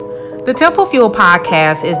The Temple Fuel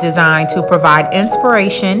podcast is designed to provide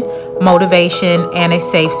inspiration, motivation, and a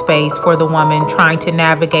safe space for the woman trying to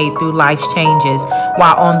navigate through life's changes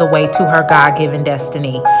while on the way to her God-given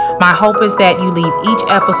destiny. My hope is that you leave each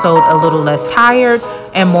episode a little less tired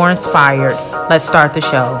and more inspired. Let's start the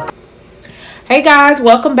show. Hey guys,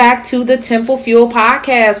 welcome back to the Temple Fuel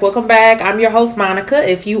podcast. Welcome back. I'm your host, Monica.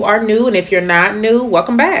 If you are new and if you're not new,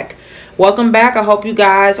 welcome back. Welcome back. I hope you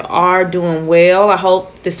guys are doing well. I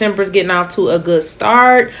hope December's getting off to a good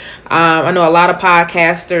start. I know a lot of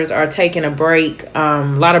podcasters are taking a break. A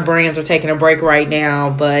lot of brands are taking a break right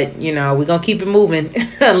now, but we're going to keep it moving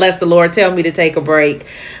unless the Lord tell me to take a break.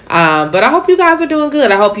 But I hope you guys are doing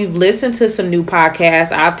good. I hope you've listened to some new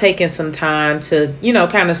podcasts. I've taken some time to,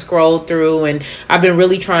 kind of scroll through, and I've been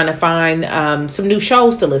really trying to find some new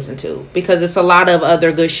shows to listen to because it's a lot of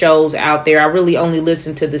other good shows out there. I really only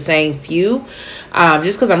listen to the same few,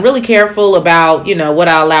 just because I'm really careful about, what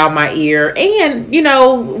I allow my ear. And,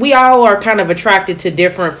 we all are kind of attracted to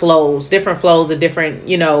different flows of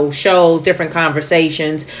different, shows, different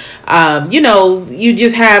conversations. You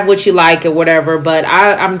just have what you like or whatever. But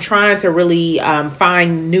I'm trying to really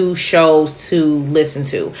find new shows to listen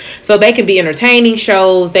to. So they can be entertaining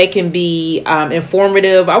shows. They can be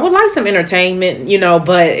informative. I would like some entertainment,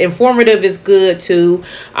 but informative is good too.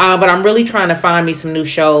 But I'm really trying to find me some new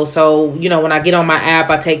shows. So, when I get on my app,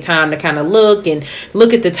 I take time to kind of look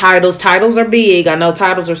at the titles. Titles are big. I know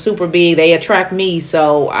titles are super big. They attract me.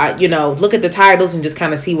 So I, look at the titles and just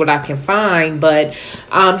kind of see what I can find. But,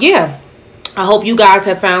 I hope you guys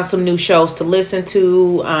have found some new shows to listen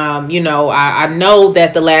to. I know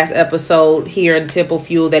that the last episode here in Temple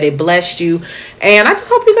Fuel, that it blessed you. And I just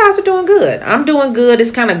hope you guys are doing good. I'm doing good.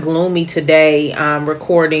 It's kind of gloomy today,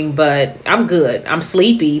 recording, but I'm good. I'm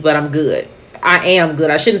sleepy, but I'm good. I am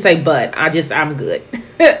good. I shouldn't say but. I'm good.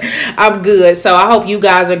 I'm good. So I hope you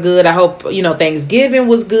guys are good. I hope, Thanksgiving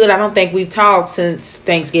was good. I don't think we've talked since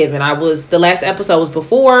Thanksgiving. The last episode was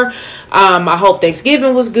before. I hope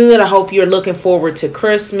Thanksgiving was good. I hope you're looking forward to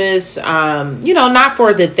Christmas. Not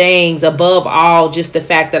for the things, above all, just the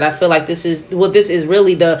fact that I feel like this is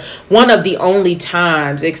really one of the only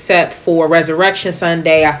times, except for Resurrection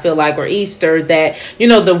Sunday, I feel like, or Easter, that,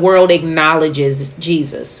 the world acknowledges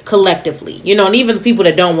Jesus collectively, and even the people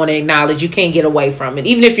that don't want to acknowledge, you can't get away from it.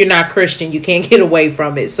 Even if you're not Christian, you can't get away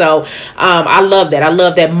from it. So I love that. I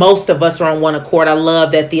love that most of us are on one accord. I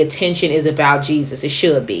love that the attention is about Jesus. It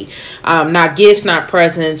should be. Not gifts, not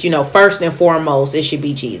presents. First and foremost, it should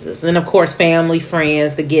be Jesus. And then, of course, family,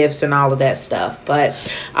 friends, the gifts, and all of that stuff. But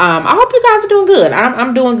I hope you guys are doing good.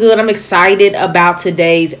 I'm doing good. I'm excited about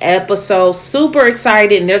today's episode. Super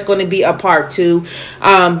excited. And there's going to be a part 2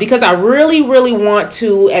 because I really, really want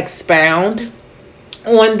to expound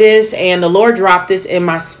on this, and the Lord dropped this in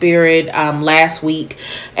my spirit last week,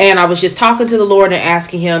 and I was just talking to the Lord and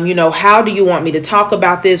asking him, how do you want me to talk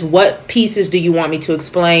about this? What pieces do you want me to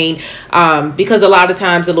explain? Because a lot of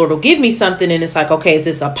times the Lord will give me something and it's like, okay, is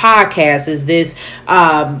this a podcast? Is this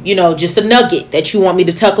just a nugget that you want me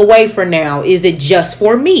to tuck away for now? Is it just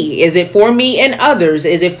for me? Is it for me and others?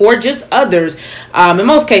 Is it for just others? In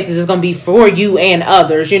most cases it's going to be for you and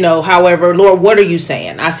others, however, Lord, what are you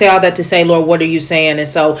saying? I say all that to say, Lord, what are you saying? And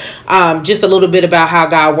so just a little bit about how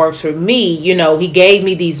God works for me. He gave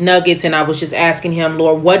me these nuggets and I was just asking him,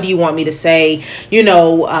 Lord, what do you want me to say?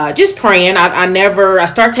 Just praying. I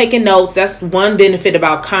start taking notes. That's one benefit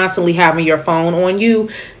about constantly having your phone on you.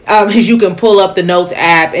 Is you can pull up the notes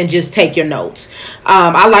app and just take your notes.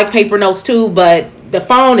 I like paper notes too, but the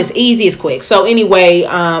phone is easy, it's quick. So anyway,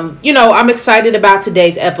 I'm excited about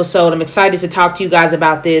today's episode. I'm excited to talk to you guys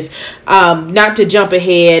about this. Not to jump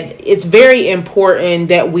ahead, it's very important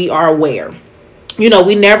that we are aware.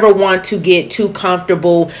 We never want to get too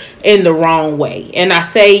comfortable in the wrong way. And I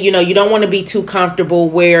say, you don't want to be too comfortable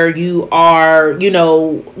where you are,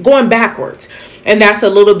 going backwards. And that's a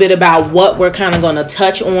little bit about what we're kind of going to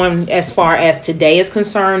touch on as far as today is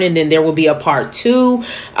concerned. And then there will be a part 2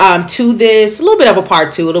 to this, a little bit of a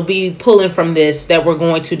part 2. It'll be pulling from this that we're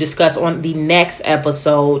going to discuss on the next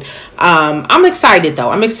episode. I'm excited though.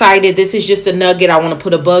 I'm excited. This is just a nugget. I want to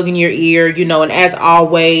put a bug in your ear, and as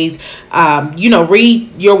always,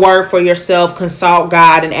 read your word for yourself, consult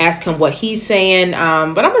God and ask him what he's saying.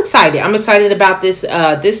 But I'm excited. I'm excited about this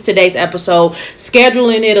today's episode,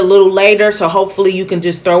 scheduling it a little later. So hopefully you can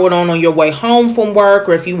just throw it on your way home from work,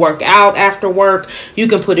 or if you work out after work, you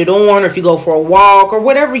can put it on, or if you go for a walk or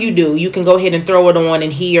whatever you do, you can go ahead and throw it on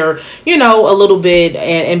and hear, a little bit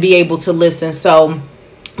and be able to listen. So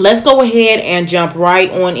let's go ahead and jump right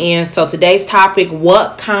on in. So today's topic,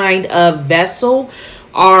 what kind of vessel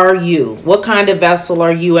are you? What kind of vessel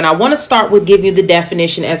are you? And I want to start with giving you the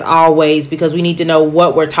definition as always, because we need to know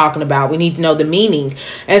what we're talking about. We need to know the meaning.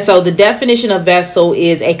 And so the definition of vessel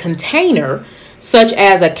is a container such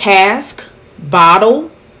as a cask,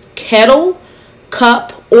 bottle, kettle,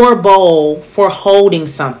 cup, or bowl for holding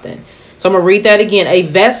something. So I'm going to read that again. A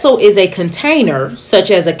vessel is a container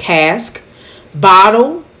such as a cask,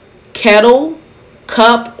 bottle, kettle,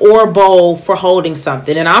 cup, or bowl for holding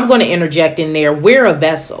something. And I'm going to interject in there, we're a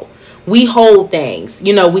vessel. We hold things,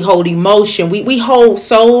 we hold emotion. We hold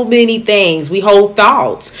so many things. We hold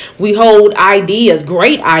thoughts. We hold ideas,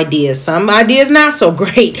 great ideas. Some ideas not so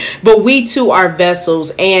great, but we too are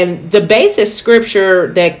vessels. And the basic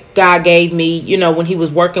scripture that God gave me, when he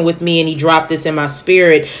was working with me and he dropped this in my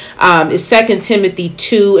spirit, is 2 Timothy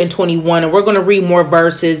 2:21. And we're going to read more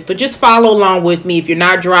verses, but just follow along with me. If you're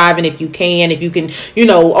not driving, if you can,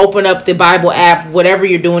 open up the Bible app, whatever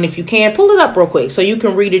you're doing, if you can, pull it up real quick so you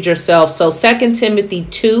can read it yourself. So 2 Timothy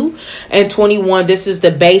 2:21, this is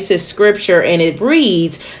the basic scripture, and it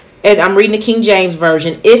reads, and I'm reading the King James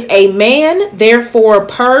Version, if a man therefore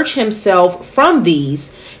purge himself from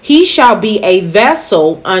these, he shall be a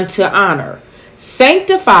vessel unto honor,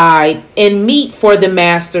 sanctified and meet for the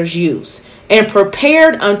master's use, and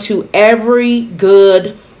prepared unto every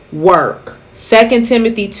good work. 2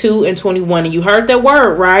 Timothy 2:21. And you heard that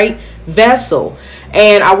word, right? Vessel.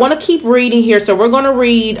 And I want to keep reading here. So we're going to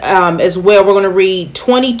read as well. We're going to read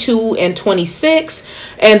 22 and 26.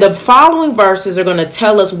 And the following verses are going to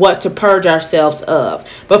tell us what to purge ourselves of.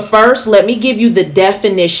 But first, let me give you the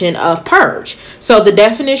definition of purge. So the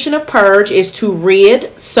definition of purge is to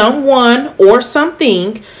rid someone or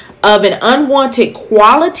something of an unwanted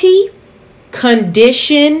quality,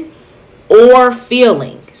 condition, or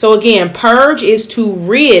feeling. So again, purge is to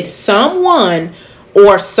rid someone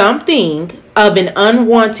or something of an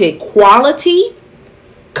unwanted quality,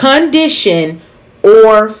 condition,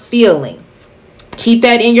 or feeling. Keep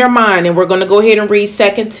that in your mind. And we're going to go ahead and read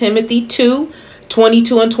 2 Timothy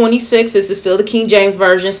 2:22 and 26. This is still the King James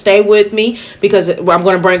Version. Stay with me because I'm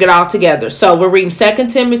going to bring it all together. So we're reading 2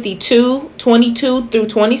 Timothy 2:22 through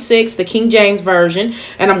 26, the King James Version.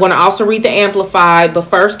 And I'm going to also read the Amplified, but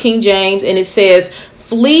first King James. And it says,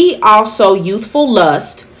 flee also youthful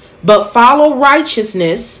lust, but follow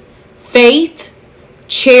righteousness, faith,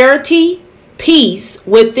 charity, peace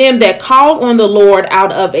with them that call on the Lord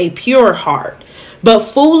out of a pure heart. But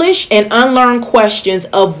foolish and unlearned questions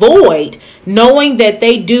avoid, knowing that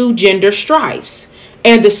they do gender strifes.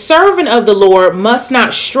 And the servant of the Lord must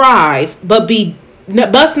not strive, but be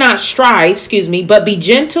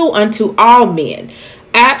gentle unto all men,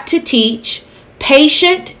 apt to teach,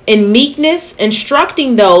 patient in meekness,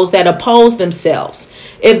 instructing those that oppose themselves.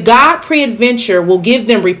 If God peradventure will give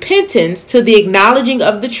them repentance to the acknowledging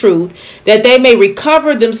of the truth, that they may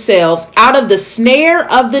recover themselves out of the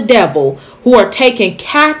snare of the devil, who are taken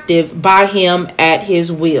captive by him at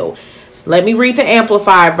his will. Let me read the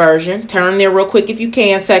Amplified Version. Turn there real quick if you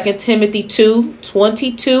can. 2 Timothy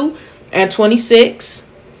 2:22 and 26.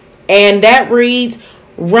 And that reads,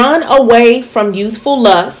 run away from youthful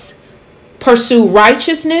lusts, pursue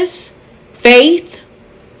righteousness, faith,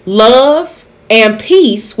 love, and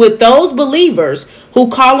peace with those believers who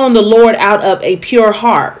call on the Lord out of a pure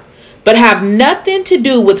heart, but have nothing to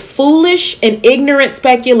do with foolish and ignorant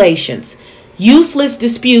speculations, useless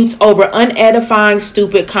disputes over unedifying,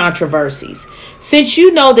 stupid controversies, since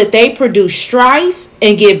you know that they produce strife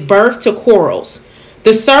and give birth to quarrels.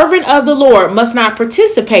 The servant of the Lord must not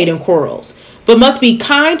participate in quarrels, but must be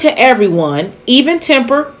kind to everyone, even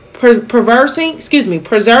tempered,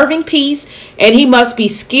 preserving peace, and he must be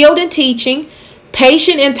skilled in teaching,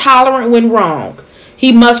 patient and tolerant when wrong.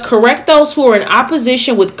 He must correct those who are in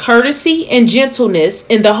opposition with courtesy and gentleness,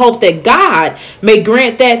 in the hope that God may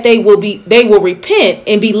grant that they will repent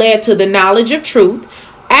and be led to the knowledge of truth,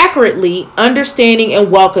 accurately understanding and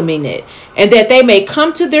welcoming it, and that they may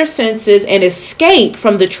come to their senses and escape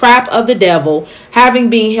from the trap of the devil, having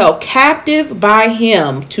been held captive by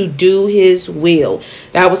him to do his will.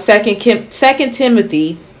 That was 2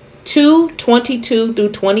 Timothy 2:22 through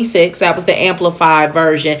 26. That was the Amplified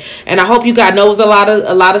Version. And I hope you got knows a lot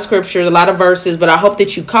of scripture, a lot of verses, but I hope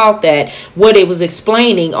that you caught that, what it was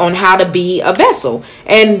explaining on how to be a vessel.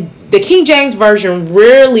 And the King James Version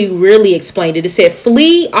really explained it. It said,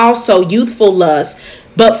 flee also youthful lust,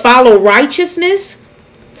 but follow righteousness,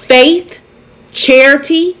 faith,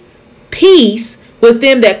 charity, peace with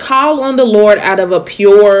them that call on the Lord out of a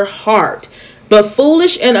pure heart. But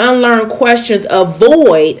foolish and unlearned questions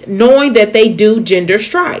avoid, knowing that they do gender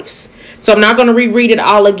strifes. So I'm not going to reread it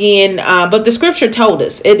all again, but the scripture told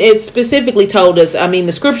us. It specifically told us. I mean,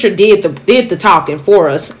 the scripture did the talking for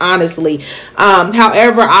us, honestly.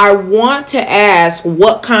 However, I want to ask,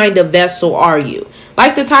 what kind of vessel are you?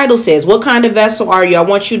 Like the title says, what kind of vessel are you? I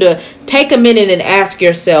want you to take a minute and ask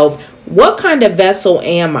yourself, what kind of vessel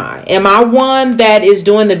am I? Am I one that is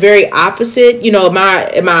doing the very opposite? Am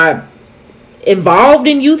I involved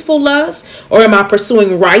in youthful lust, or am I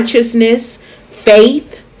pursuing righteousness,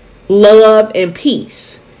 faith, love, and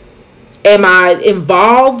peace? Am I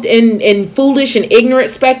involved in foolish and ignorant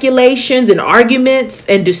speculations and arguments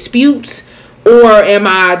and disputes, or am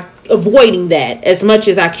I avoiding that as much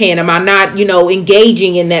as I can? Am I not,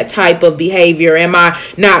 engaging in that type of behavior? Am I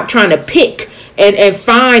not trying to pick and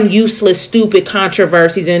find useless, stupid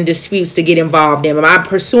controversies and disputes to get involved in? Am I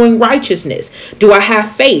pursuing righteousness? Do I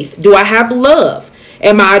have faith? Do I have love?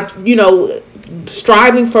 Am I,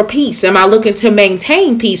 striving for peace? Am I looking to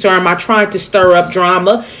maintain peace, or am I trying to stir up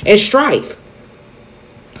drama and strife?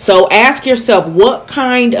 So ask yourself, what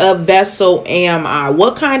kind of vessel am I?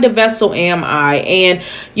 What kind of vessel am I? And,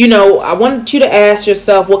 I want you to ask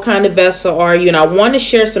yourself, what kind of vessel are you? And I want to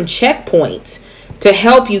share some checkpoints to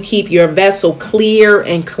help you keep your vessel clear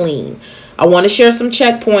and clean. I want to share some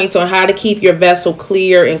checkpoints on how to keep your vessel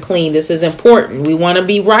clear and clean. This is important. We want to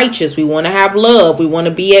be righteous. We want to have love. We want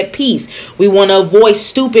to be at peace. We want to avoid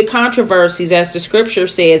stupid controversies, as the scripture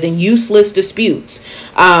says, and useless disputes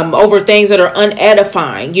over things that are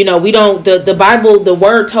unedifying. The Bible, the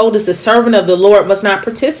word told us the servant of the Lord must not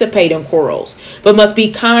participate in quarrels, but must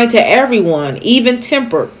be kind to everyone, even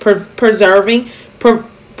tempered, preserving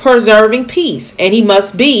peace. And he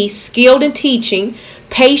must be skilled in teaching,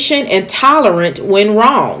 patient and tolerant when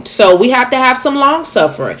wronged. So we have to have some long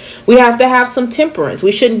suffering. We have to have some temperance.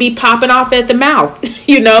 We shouldn't be popping off at the mouth,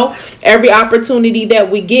 every opportunity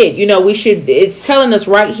that we get. It's telling us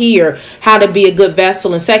right here how to be a good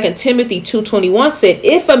vessel. And 2 Timothy 2:21 said,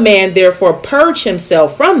 if a man therefore purge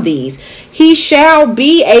himself from these, he shall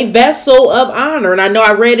be a vessel of honor. And I know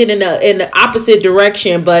I read it in the opposite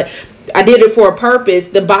direction, but I did it for a purpose.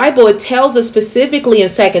 The Bible, it tells us specifically in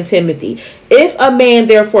 2 Timothy, if a man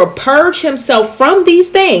therefore purge himself from these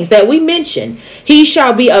things that we mentioned, he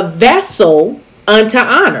shall be a vessel unto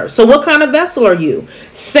honor. So what kind of vessel are you?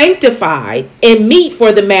 Sanctified and meet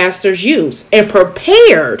for the master's use, and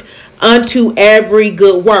prepared unto every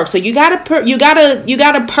good work. So you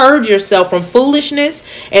gotta purge yourself from foolishness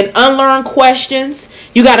and unlearned questions.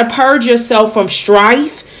 You gotta purge yourself from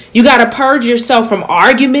strife. You got to purge yourself from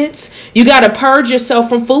arguments. You got to purge yourself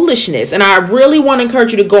from foolishness. And I really want to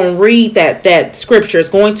encourage you to go and read that scripture. It's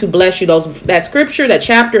going to bless you. That scripture, that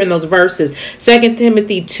chapter, and those verses, 2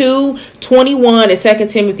 Timothy 2:21 and 2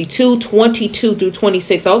 Timothy 2:22 through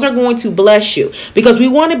 26. Those are going to bless you, because we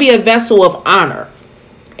want to be a vessel of honor.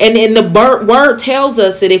 And the word tells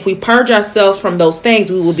us that if we purge ourselves from those things,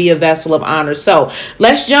 we will be a vessel of honor. So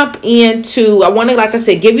let's jump into, I want to, like I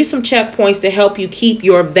said, give you some checkpoints to help you keep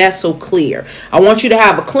your vessel clear. I want you to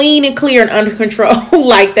have a clean and clear and under control,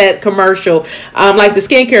 like that commercial, like the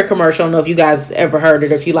skincare commercial. I don't know if you guys ever heard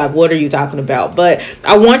it, or if you like, what are you talking about? But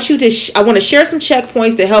I want you to, I want to share some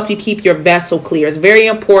checkpoints to help you keep your vessel clear. It's very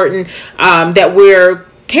important that we're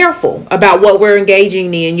careful about what we're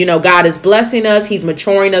engaging in. God is blessing us. He's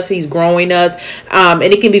maturing us. He's growing us. And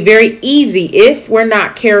it can be very easy, if we're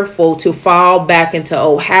not careful, to fall back into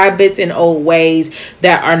old habits and old ways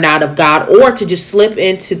that are not of God, or to just slip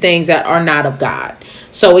into things that are not of God.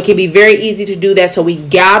 So it can be very easy to do that. So we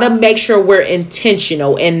gotta make sure we're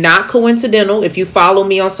intentional and not coincidental. If you follow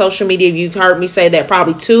me on social media, you've heard me say that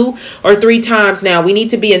probably 2 or 3 times now. We need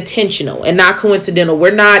to be intentional and not coincidental.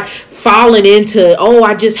 We're not falling into,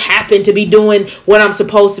 I just happen to be doing what I'm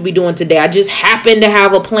supposed to be doing today. I just happen to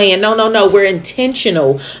have a plan. No. We're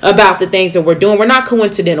intentional about the things that we're doing. We're not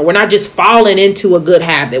coincidental. We're not just falling into a good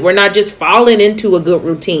habit. We're not just falling into a good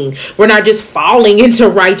routine. We're not just falling into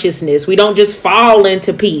righteousness. We don't just fall into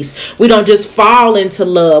peace. We don't just fall into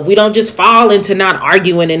love. We don't just fall into not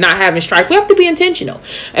arguing and not having strife. We have to be intentional.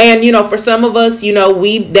 And, for some of us,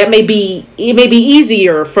 it may be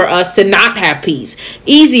easier for us to not have peace,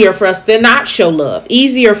 easier for us to not show love,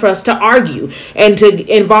 easier for us to argue and to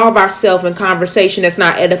involve ourselves in conversation that's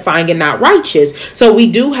not edifying and not righteous. So we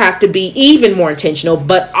do have to be even more intentional,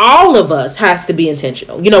 but all of us has to be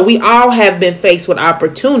intentional. We all have been faced with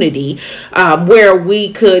opportunity where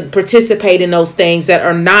we could participate in those things that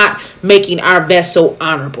are not making our vessel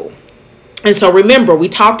honorable. And so remember, we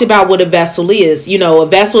talked about what a vessel is. A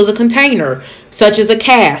vessel is a container, such as a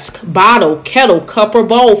cask, bottle, kettle, cup, or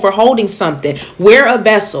bowl for holding something. We're a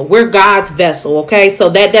vessel. We're God's vessel, okay? So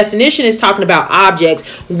that definition is talking about objects.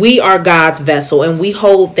 We are God's vessel, and we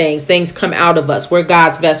hold things. Things come out of us. We're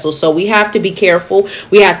God's vessel. So we have to be careful.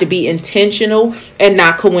 We have to be intentional and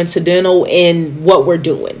not coincidental in what we're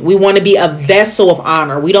doing. We want to be a vessel of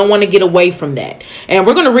honor. We don't want to get away from that. And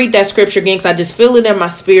we're going to read that scripture again because I just feel it in my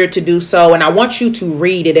spirit to do so. And I want you to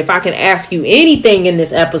read it. If I can ask you anything in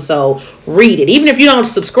this episode, read it. Even if you don't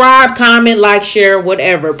subscribe, comment, like, share,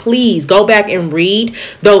 whatever, please go back and read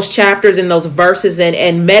those chapters and those verses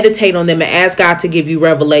and meditate on them and ask God to give you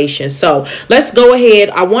revelation. So let's go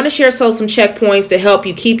ahead. I want to share some checkpoints to help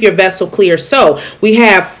you keep your vessel clear. So we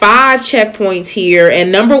have 5 checkpoints here. And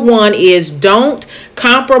number 1 is don't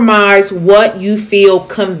compromise what you feel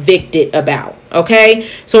convicted about. Okay,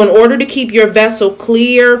 so in order to keep your vessel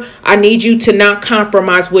clear, I need you to not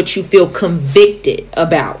compromise what you feel convicted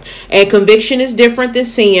about. And conviction is different than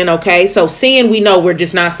sin. Okay, so sin, we know we're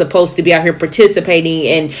just not supposed to be out here participating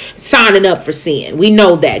and signing up for sin. We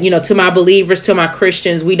know that. To my believers, to my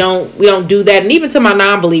Christians, we don't do that. And even to my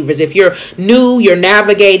non-believers, if you're new, you're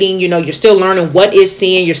navigating, you're still learning what is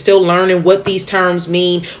sin. You're still learning what these terms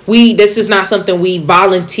mean. This is not something we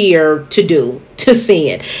volunteer to do. To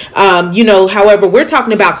sin. However, we're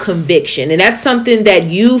talking about conviction, and that's something that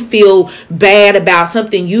you feel bad about,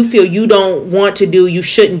 something you feel you don't want to do, you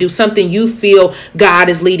shouldn't do, something you feel God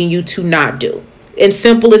is leading you to not do. In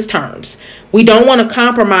simplest terms, we don't want to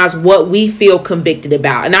compromise what we feel convicted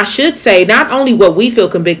about. And I should say not only what we feel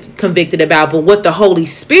convicted about, but what the Holy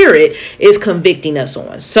Spirit is convicting us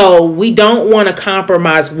on. So we don't want to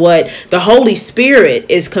compromise what the Holy Spirit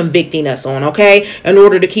is convicting us on, okay? In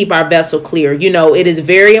order to keep our vessel clear. It is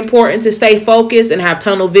very important to stay focused and have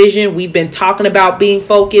tunnel vision. We've been talking about being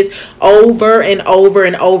focused over and over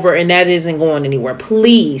and over, and that isn't going anywhere.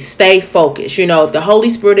 Please stay focused. If the Holy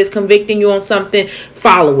Spirit is convicting you on something,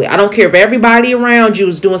 follow it. I don't care if everybody around you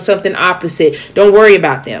is doing something opposite. Don't worry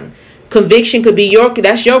about them. Conviction could be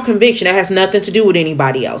that's your conviction. That has nothing to do with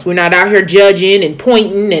anybody else. We're not out here judging and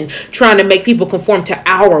pointing and trying to make people conform to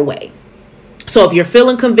our way. So if you're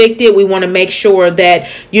feeling convicted, we want to make sure that,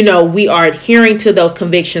 we are adhering to those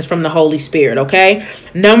convictions from the Holy Spirit. Okay.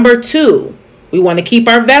 Number 2. We want to keep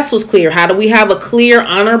our vessels clear. How do we have a clear,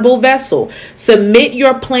 honorable vessel? Submit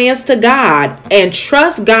your plans to God and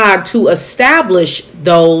trust God to establish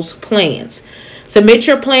those plans. Submit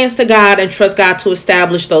your plans to God and trust God to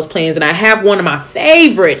establish those plans. And I have one of my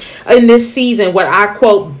favorite in this season, what I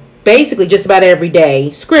quote basically just about every day,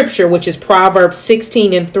 scripture, which is Proverbs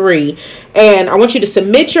 16:3. And I want you to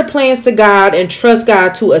submit your plans to God and trust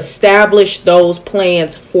God to establish those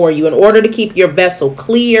plans for you in order to keep your vessel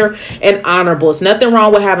clear and honorable. It's nothing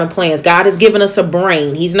wrong with having plans. God has given us a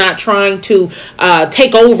brain. He's not trying to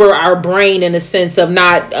take over our brain in the sense of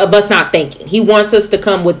us not thinking. He wants us to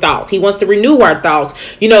come with thoughts. He wants to renew our thoughts.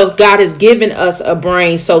 God has given us a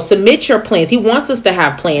brain. So submit your plans. He wants us to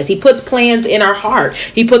have plans. He puts plans in our heart.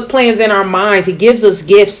 He puts plans in our minds. He gives us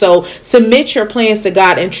gifts. So submit your plans to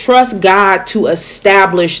God and trust God to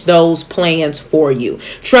establish those plans for you.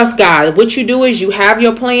 Trust God. What you do is you have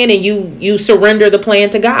your plan and you surrender the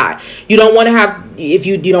plan to God. You don't want to have, if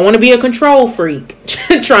you don't want to be a control freak,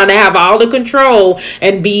 trying to have all the control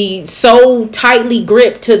and be so tightly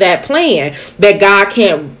gripped to that plan that God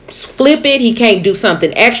can't flip it. He can't do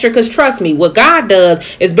something extra, because trust me, what God does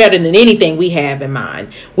is better than anything we have in mind.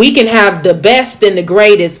 We can have the best and the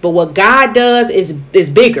greatest, but what God does is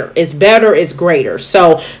bigger, it's better, it's greater.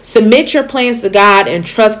 So submit your plans to God and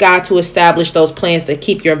trust God to establish those plans to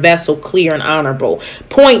keep your vessel clear and honorable.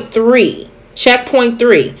 Point 3, checkpoint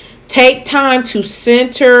 3. Take time to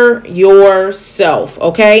center yourself,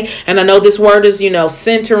 okay? And I know this word is,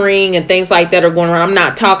 centering and things like that are going around. I'm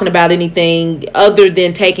not talking about anything other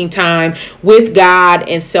than taking time with God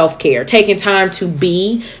and self-care. Taking time to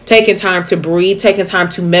be, taking time to breathe, taking time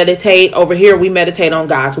to meditate. Over here, we meditate on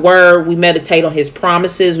God's word. We meditate on his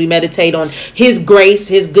promises. We meditate on his grace,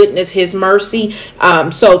 his goodness, his mercy.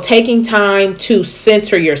 So taking time to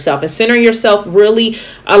center yourself. And centering yourself really,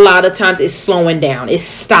 a lot of times, is slowing down. It's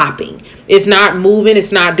stopping. It's not moving.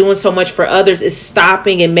 It's not doing so much for others. It's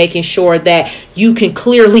stopping and making sure that you can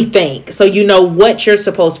clearly think, so you know what you're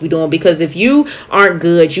supposed to be doing. Because if you aren't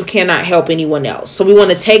good, you cannot help anyone else. So we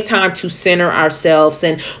want to take time to center ourselves.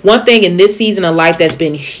 And one thing in this season of life that's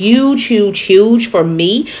been huge for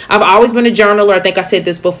me, I've always been a journaler. I think I said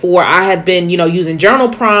this before. I have been, using journal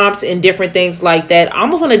prompts and different things like that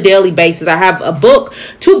almost on a daily basis. I have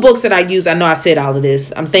 2 books that I use. I know I said all of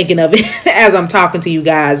this. I'm thinking of it as I'm talking to you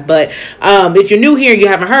guys. But if you're new here and you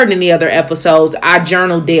haven't heard any other episodes, I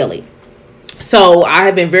journal daily. So I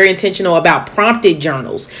have been very intentional about prompted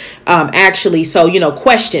journals, actually. So,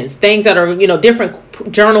 questions, things that are, different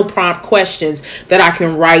journal prompt questions that I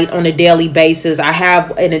can write on a daily basis. I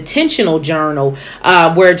have an intentional journal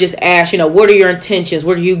where it just asks, what are your intentions?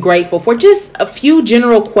 What are you grateful for? Just a few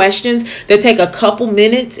general questions that take a couple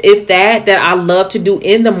minutes, if that I love to do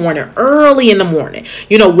in the morning, early in the morning,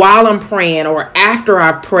 while I'm praying or after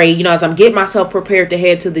I've prayed, as I'm getting myself prepared to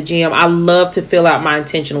head to the gym. I love to fill out my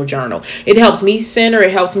intentional journal. It helps me center.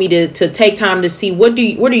 It helps me to take time to see what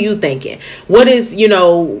are you thinking? What is,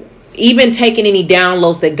 even taking any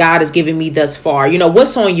downloads that God has given me thus far.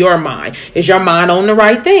 What's on your mind? Is your mind on the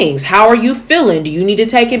right things? How are you feeling? Do you need to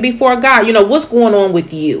take it before God? What's going on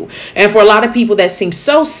with you? And for a lot of people that seem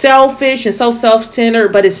so selfish and so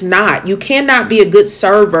self-centered, but it's not. You cannot be a good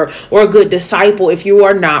server or a good disciple if you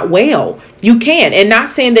are not well. You can. And not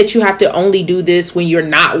saying that you have to only do this when you're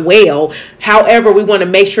not well. However, we want to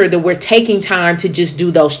make sure that we're taking time to just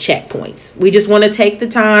do those checkpoints. We just want to take the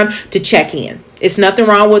time to check in. It's nothing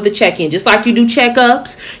wrong with the check-in. Just like you do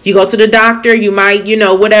checkups, you go to the doctor, you might,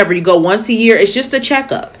 whatever, you go once a year. It's just a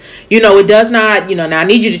checkup. It does not, now I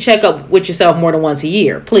need you to check up with yourself more than once a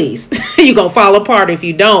year, please. You're going to fall apart if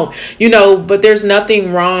you don't, but there's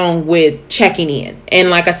nothing wrong with checking in. And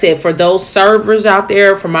like I said, for those servers out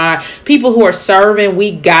there, for my people who are serving,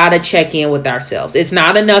 we got to check in with ourselves. It's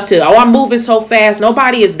not enough to, I'm moving so fast.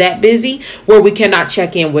 Nobody is that busy where we cannot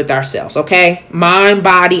check in with ourselves. Okay. Mind,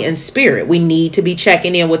 body, and spirit. We need to be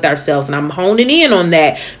checking in with ourselves. And I'm honing in on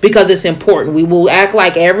that because it's important. We will act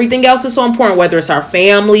like everything else is so important, whether it's our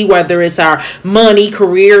family, whether it's our money,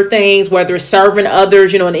 career things, whether it's serving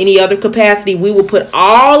others, in any other capacity. We will put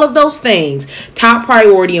all of those things top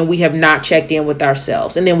priority, and we have not checked in with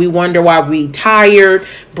ourselves. And then we wonder why we tired,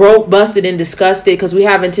 broke, busted, and disgusted because we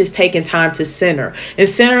haven't just taken time to center. And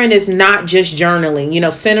centering is not just journaling.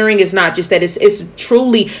 Centering is not just that. It's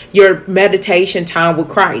truly your meditation time with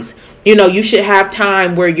Christ. You should have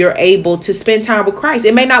time where you're able to spend time with Christ.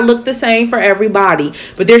 It may not look the same for everybody,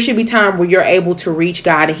 but there should be time where you're able to reach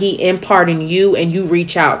God and He impart in you and you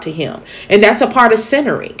reach out to Him. And that's a part of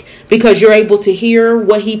centering because you're able to hear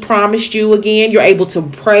what He promised you again. You're able to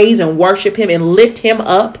praise and worship Him and lift Him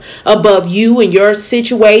up above you and your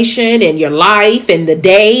situation and your life and the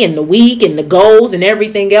day and the week and the goals and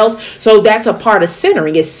everything else. So that's a part of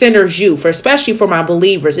centering. It centers you, especially for my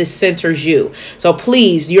believers. It centers you. So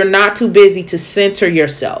please, you're not too busy to center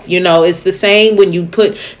yourself. It's the same when you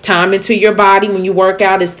put time into your body, when you work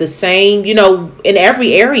out. It's the same, in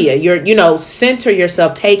every area. You're, center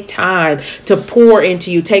yourself. Take time to pour into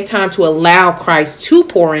you. Take time to allow Christ to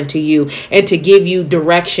pour into you and to give you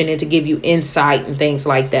direction and to give you insight and things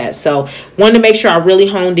like that. So wanted to make sure I really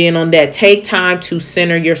honed in on that. Take time to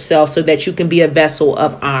center yourself so that you can be a vessel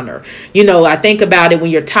of honor. I think about it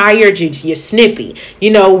when you're tired, you're snippy.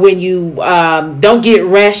 When you don't get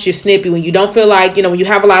rest, you're snippy. When you don't feel like, when you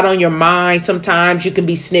have a lot on your mind, sometimes you can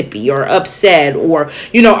be snippy or upset or,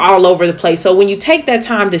 all over the place. So when you take that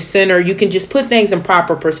time to center, you can just put things in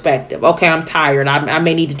proper perspective. Okay, I'm tired. I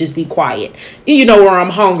may need to just be quiet. Or I'm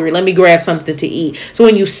hungry. Let me grab something to eat. So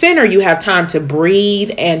when you center, you have time to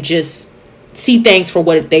breathe and just see things for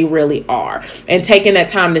what they really are. And taking that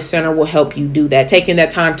time to center will help you do that. Taking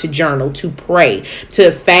that time to journal, to pray,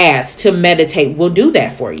 to fast, to meditate will do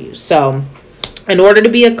that for you. So in order to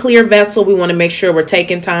be a clear vessel, we want to make sure we're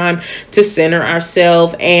taking time to center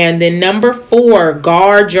ourselves. And then number 4,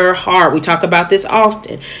 guard your heart. We talk about this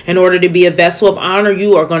often. In order to be a vessel of honor,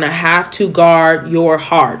 you are going to have to guard your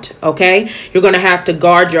heart. Okay? You're going to have to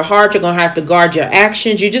guard your heart. You're going to have to guard your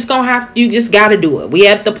actions. You just got to do it. We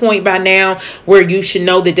at the point by now where you should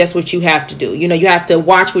know that that's what you have to do. You have to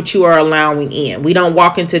watch what you are allowing in. We don't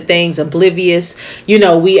walk into things oblivious.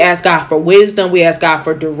 We ask God for wisdom. We ask God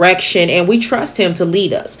for direction, and we trust Him to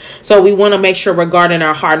lead us. So we want to make sure we're guarding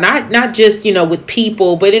our heart, not just, with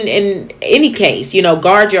people, but in any case,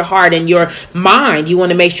 guard your heart and your mind. You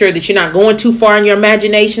want to make sure that you're not going too far in your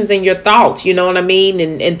imaginations and your thoughts, you know what I mean?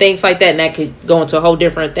 And things like that. And that could go into a whole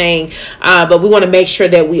different thing. But we want to make sure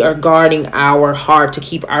that we are guarding our heart to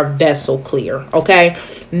keep our vessel clear. Okay.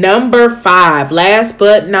 Number 5, last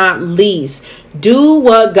but not least, do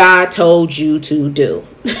what God told you to do.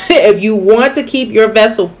 If you want to keep your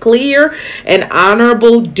vessel clear and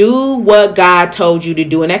honorable, do what God told you to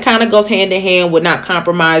do. And that kind of goes hand in hand with not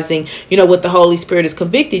compromising, what the Holy Spirit has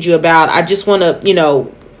convicted you about. I just want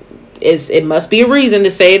to, it must be a reason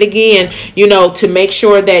to say it again, to make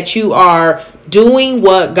sure that you are doing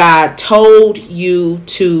what God told you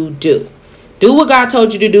to do. Do what God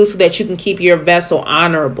told you to do so that you can keep your vessel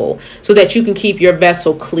honorable, so that you can keep your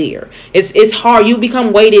vessel clear. It's hard. You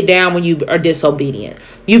become weighted down when you are disobedient.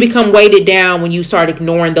 You become weighted down when you start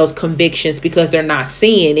ignoring those convictions because they're not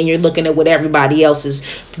seeing, and you're looking at what everybody else is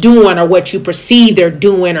doing or what you perceive they're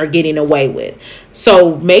doing or getting away with.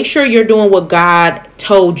 So make sure you're doing what God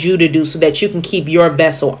told you to do so that you can keep your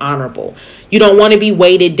vessel honorable. You don't want to be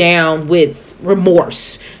weighted down with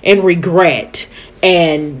remorse and regret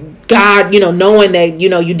and God, knowing that,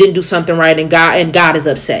 you didn't do something right and God is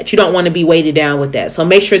upset. You don't want to be weighted down with that. So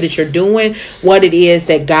make sure that you're doing what it is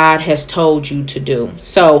that God has told you to do.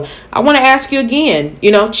 So I want to ask you again,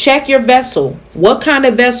 check your vessel. What kind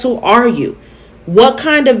of vessel are you? What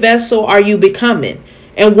kind of vessel are you becoming?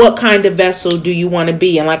 And what kind of vessel do you want to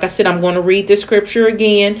be? And like I said, I'm going to read the scripture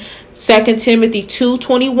again. 2 Timothy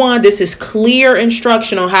 2:21. This is clear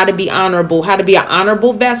instruction on how to be honorable, how to be an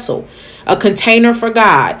honorable vessel, a container for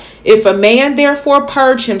God. If a man therefore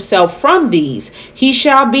purge himself from these, he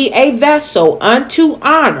shall be a vessel unto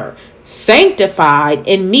honor, sanctified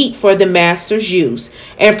and meet for the master's use,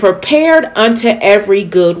 and prepared unto every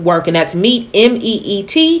good work. And that's meet,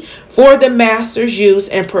 MEET, for the master's use,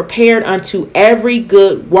 and prepared unto every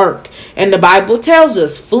good work. And the Bible tells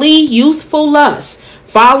us, flee youthful lusts,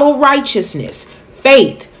 follow righteousness,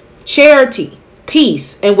 faith, charity,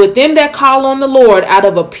 peace, and with them that call on the Lord out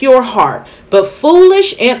of a pure heart. But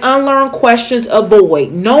foolish and unlearned questions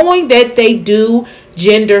avoid, knowing that they do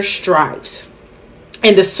gender strifes.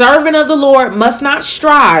 And the servant of the Lord must not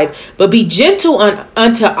strive, but be gentle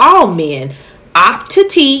unto all men, apt to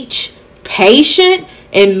teach, patient,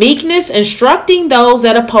 and meekness, instructing those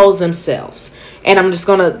that oppose themselves. And I'm just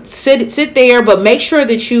going to sit there, but make sure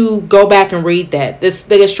that you go back and read that.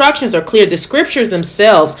 The instructions are clear. The scriptures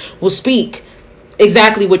themselves will speak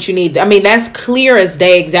exactly what you need. I mean, that's clear as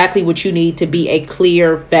day, exactly what you need to be a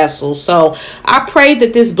clear vessel. So I pray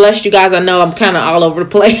that this blessed you guys. I know I'm kind of all over the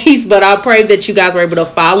place, but I pray that you guys were able to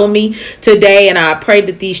follow me today. And I pray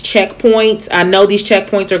that these checkpoints, I know these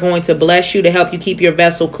checkpoints are going to bless you to help you keep your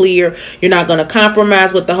vessel clear. You're not going to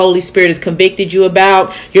compromise what the Holy Spirit has convicted you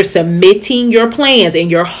about. You're submitting your plans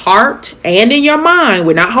in your heart and in your mind.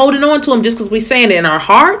 We're not holding on to them just because we're saying it. In our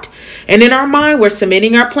heart and in our mind, we're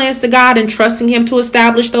submitting our plans to God and trusting Him to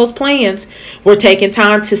establish those plans. We're taking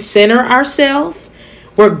time to center ourselves.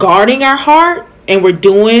 We're guarding our heart, and we're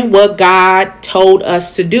doing what God told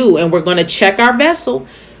us to do. And we're going to check our vessel.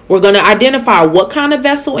 We're going to identify, what kind of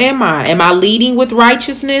vessel am I? Am I leading with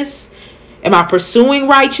righteousness? Am I pursuing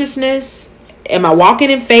righteousness? Am I walking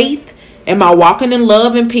in faith? Am I walking in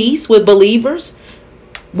love and peace with believers?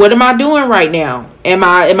 What am I doing right now? Am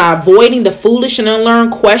I avoiding the foolish and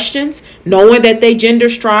unlearned questions, knowing that they gender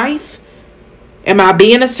strife? Am I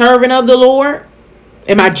being a servant of the Lord?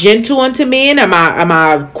 Am I gentle unto men? Am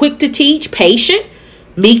I quick to teach, patient,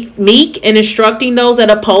 meek, and instructing those that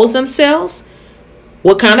oppose themselves?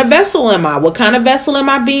 What kind of vessel am I? What kind of vessel am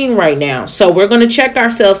I being right now? So we're going to check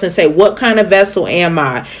ourselves and say, what kind of vessel am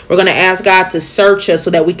I? We're going to ask God to search us so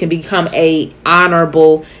that we can become a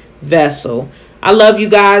honorable vessel. I love you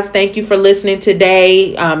guys. Thank you for listening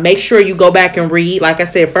today. Make sure you go back and read, like I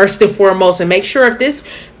said, first and foremost, and make sure if this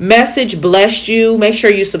message blessed you, make sure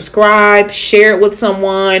you subscribe, share it with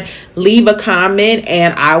someone, leave a comment,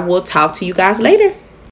 and I will talk to you guys later.